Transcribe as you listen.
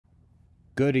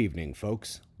Good evening,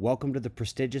 folks. Welcome to the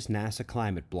prestigious NASA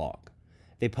Climate blog.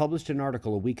 They published an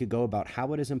article a week ago about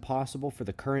how it is impossible for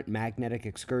the current magnetic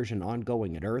excursion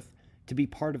ongoing at Earth to be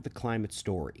part of the climate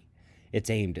story. It's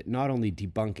aimed at not only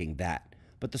debunking that,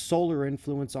 but the solar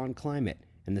influence on climate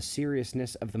and the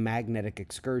seriousness of the magnetic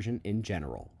excursion in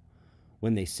general.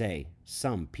 When they say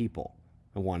some people,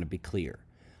 I want to be clear.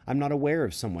 I'm not aware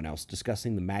of someone else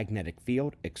discussing the magnetic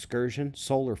field, excursion,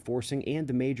 solar forcing, and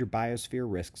the major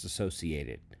biosphere risks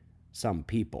associated. Some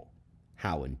people.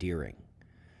 How endearing.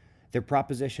 Their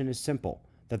proposition is simple,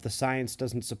 that the science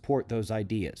doesn't support those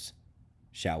ideas.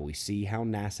 Shall we see how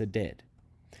NASA did?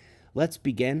 Let's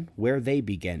begin where they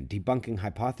begin, debunking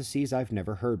hypotheses I've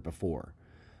never heard before.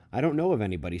 I don't know of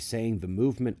anybody saying the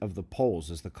movement of the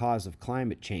poles is the cause of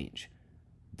climate change.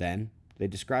 Then, they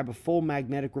describe a full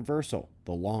magnetic reversal,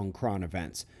 the long Cron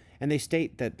events, and they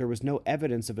state that there was no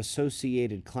evidence of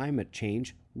associated climate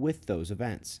change with those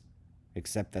events.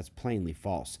 Except that's plainly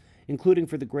false, including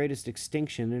for the greatest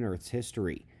extinction in Earth's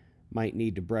history. Might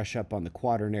need to brush up on the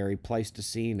Quaternary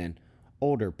Pleistocene and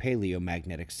older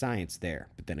paleomagnetic science there,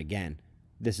 but then again,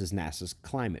 this is NASA's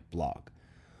climate blog.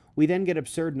 We then get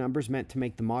absurd numbers meant to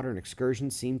make the modern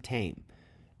excursion seem tame.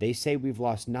 They say we've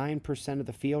lost 9% of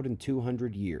the field in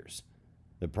 200 years.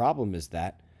 The problem is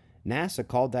that NASA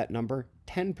called that number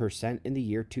 10% in the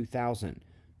year 2000.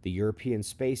 The European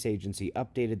Space Agency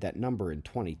updated that number in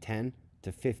 2010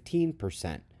 to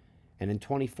 15%. And in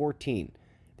 2014,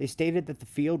 they stated that the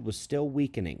field was still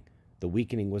weakening, the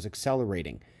weakening was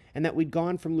accelerating, and that we'd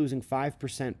gone from losing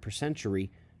 5% per century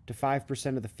to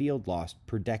 5% of the field lost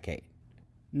per decade.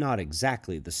 Not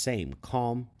exactly the same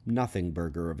calm, nothing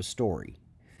burger of a story.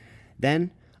 Then,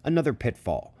 another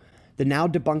pitfall. The now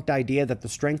debunked idea that the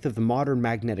strength of the modern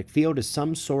magnetic field is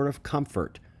some sort of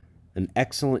comfort. An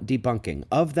excellent debunking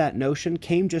of that notion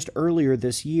came just earlier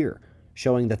this year,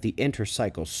 showing that the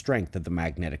intercycle strength of the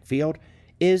magnetic field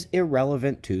is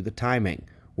irrelevant to the timing.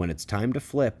 When it's time to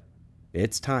flip,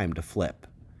 it's time to flip.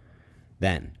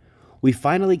 Then, we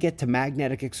finally get to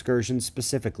magnetic excursions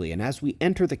specifically, and as we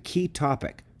enter the key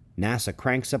topic, NASA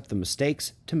cranks up the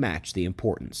mistakes to match the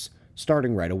importance,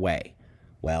 starting right away.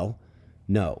 Well,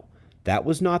 no. That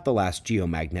was not the last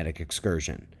geomagnetic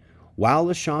excursion. While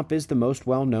Lechamp is the most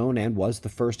well-known and was the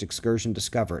first excursion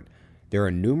discovered, there are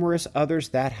numerous others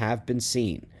that have been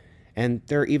seen, and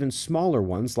there are even smaller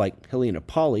ones like Helena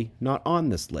Poli not on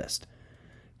this list.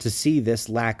 To see this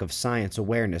lack of science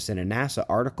awareness in a NASA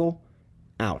article?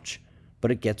 Ouch, but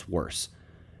it gets worse.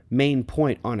 Main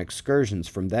point on excursions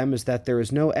from them is that there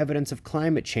is no evidence of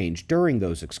climate change during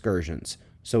those excursions,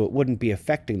 so it wouldn't be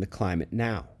affecting the climate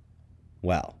now.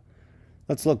 Well,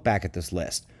 let's look back at this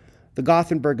list. The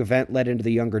Gothenburg event led into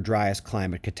the Younger Dryas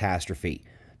climate catastrophe.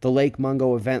 The Lake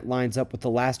Mungo event lines up with the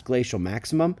last glacial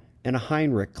maximum and a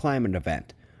Heinrich climate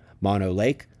event. Mono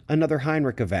Lake, another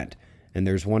Heinrich event, and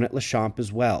there's one at Lechamp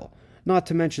as well. Not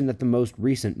to mention that the most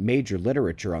recent major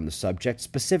literature on the subject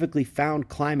specifically found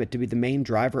climate to be the main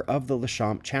driver of the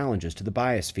Lechamp challenges to the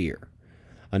biosphere.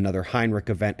 Another Heinrich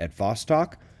event at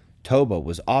Vostok. Toba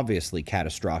was obviously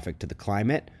catastrophic to the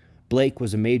climate. Blake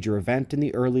was a major event in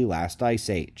the early last ice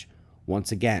age. Once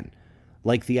again,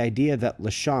 like the idea that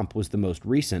Lechamp was the most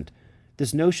recent,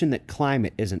 this notion that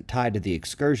climate isn't tied to the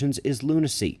excursions is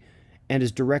lunacy and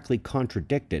is directly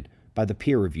contradicted by the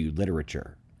peer-reviewed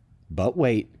literature. But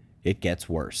wait, it gets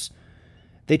worse.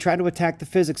 They try to attack the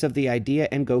physics of the idea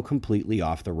and go completely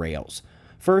off the rails.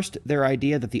 First, their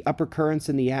idea that the upper currents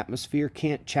in the atmosphere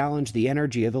can't challenge the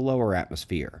energy of the lower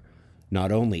atmosphere. Not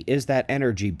only is that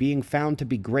energy being found to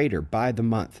be greater by the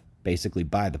month, basically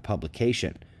by the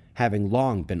publication, having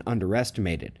long been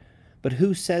underestimated, but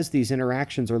who says these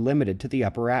interactions are limited to the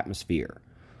upper atmosphere?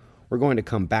 We're going to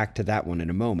come back to that one in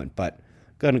a moment, but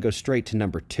going to go straight to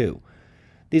number 2.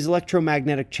 These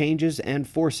electromagnetic changes and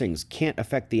forcings can't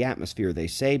affect the atmosphere, they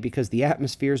say, because the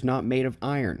atmosphere is not made of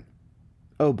iron.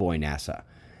 Oh boy, NASA.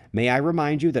 May I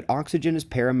remind you that oxygen is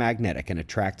paramagnetic and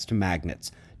attracts to magnets.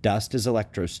 Dust is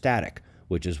electrostatic,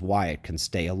 which is why it can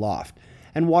stay aloft.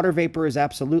 And water vapor is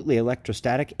absolutely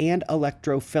electrostatic and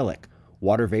electrophilic.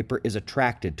 Water vapor is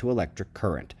attracted to electric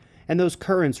current. And those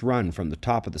currents run from the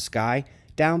top of the sky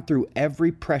down through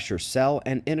every pressure cell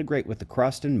and integrate with the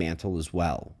crust and mantle as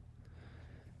well.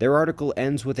 Their article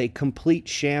ends with a complete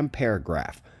sham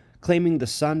paragraph, claiming the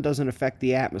sun doesn't affect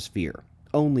the atmosphere,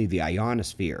 only the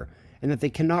ionosphere, and that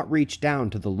they cannot reach down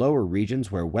to the lower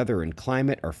regions where weather and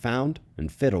climate are found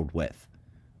and fiddled with.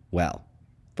 Well,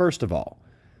 first of all,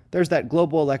 there's that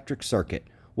global electric circuit,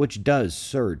 which does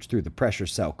surge through the pressure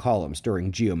cell columns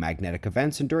during geomagnetic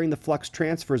events and during the flux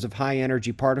transfers of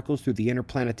high-energy particles through the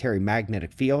interplanetary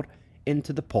magnetic field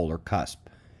into the polar cusp.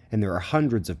 and there are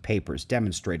hundreds of papers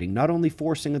demonstrating not only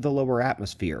forcing of the lower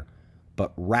atmosphere,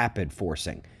 but rapid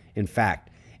forcing. In fact,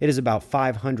 it is about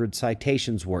 500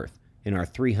 citations worth in our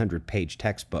 300-page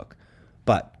textbook.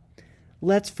 But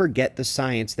let's forget the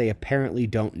science they apparently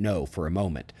don't know for a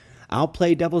moment. I'll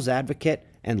play devil's advocate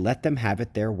and let them have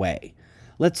it their way.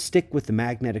 Let's stick with the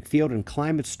magnetic field and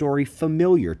climate story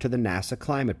familiar to the NASA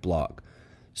climate blog.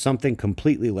 Something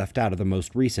completely left out of the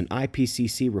most recent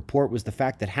IPCC report was the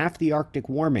fact that half the Arctic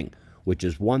warming, which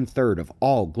is 1/3 of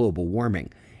all global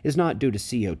warming, is not due to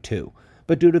CO2,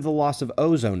 but due to the loss of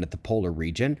ozone at the polar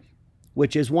region,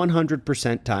 which is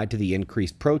 100% tied to the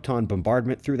increased proton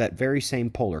bombardment through that very same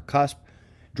polar cusp,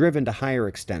 driven to higher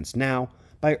extents now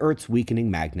by Earth's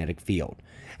weakening magnetic field.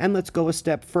 And let's go a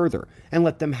step further and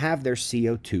let them have their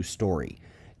CO2 story.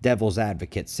 Devil's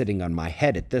advocate sitting on my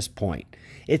head at this point.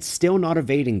 It's still not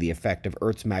evading the effect of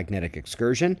Earth's magnetic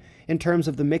excursion in terms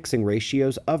of the mixing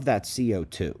ratios of that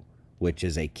CO2, which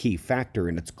is a key factor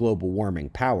in its global warming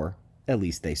power, at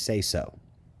least they say so.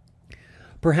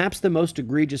 Perhaps the most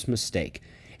egregious mistake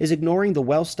is ignoring the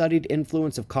well-studied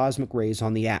influence of cosmic rays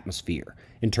on the atmosphere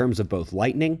in terms of both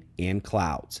lightning and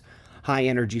clouds.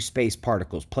 High-energy space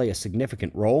particles play a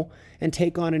significant role and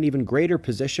take on an even greater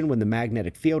position when the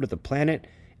magnetic field of the planet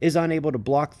is unable to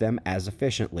block them as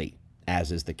efficiently,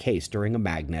 as is the case during a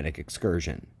magnetic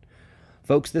excursion.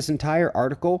 Folks, this entire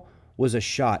article was a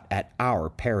shot at our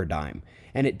paradigm,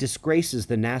 and it disgraces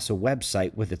the NASA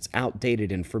website with its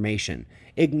outdated information,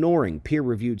 ignoring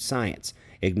peer-reviewed science,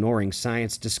 ignoring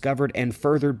science discovered and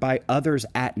furthered by others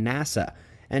at NASA,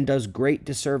 and does great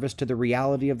disservice to the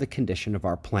reality of the condition of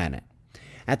our planet.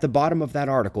 At the bottom of that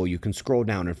article, you can scroll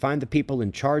down and find the people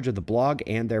in charge of the blog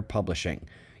and their publishing.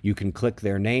 You can click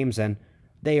their names, and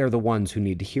they are the ones who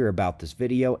need to hear about this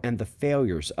video and the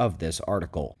failures of this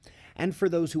article. And for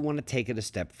those who want to take it a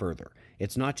step further,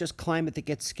 it's not just climate that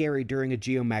gets scary during a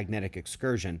geomagnetic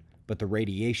excursion, but the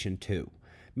radiation too.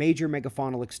 Major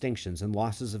megafaunal extinctions and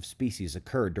losses of species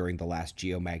occurred during the last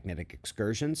geomagnetic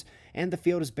excursions, and the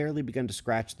field has barely begun to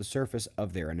scratch the surface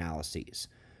of their analyses.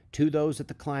 To those at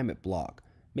the climate blog,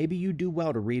 maybe you do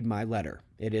well to read my letter.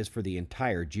 It is for the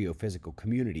entire geophysical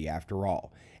community after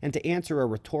all. And to answer a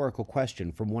rhetorical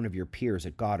question from one of your peers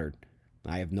at Goddard,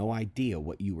 I have no idea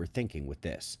what you were thinking with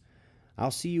this.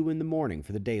 I'll see you in the morning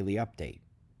for the daily update.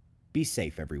 Be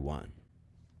safe, everyone.